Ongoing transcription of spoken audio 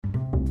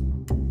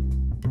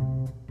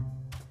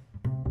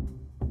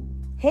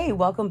Hey,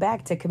 welcome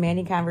back to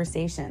Commanding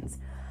Conversations.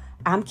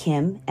 I'm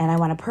Kim, and I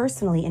want to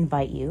personally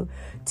invite you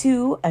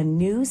to a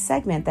new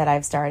segment that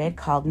I've started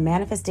called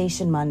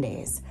Manifestation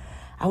Mondays.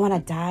 I want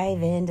to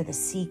dive into the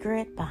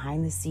secret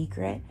behind the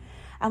secret.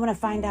 I want to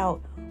find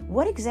out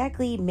what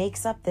exactly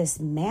makes up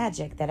this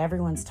magic that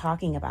everyone's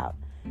talking about.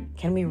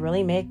 Can we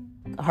really make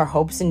our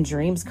hopes and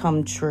dreams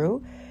come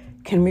true?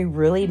 Can we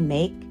really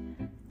make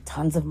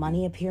tons of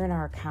money appear in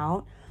our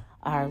account?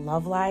 Our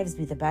love lives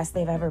be the best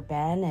they've ever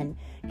been? And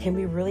can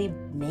we really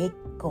make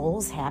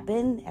goals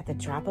happen at the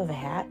drop of a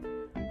hat?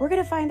 We're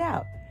going to find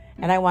out.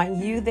 And I want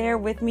you there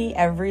with me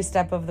every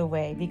step of the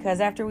way,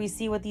 because after we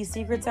see what these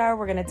secrets are,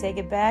 we're going to take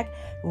it back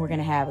and we're going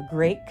to have a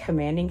great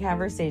commanding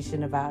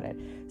conversation about it.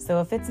 So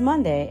if it's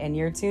Monday and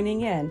you're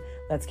tuning in,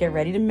 let's get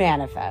ready to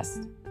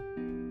manifest.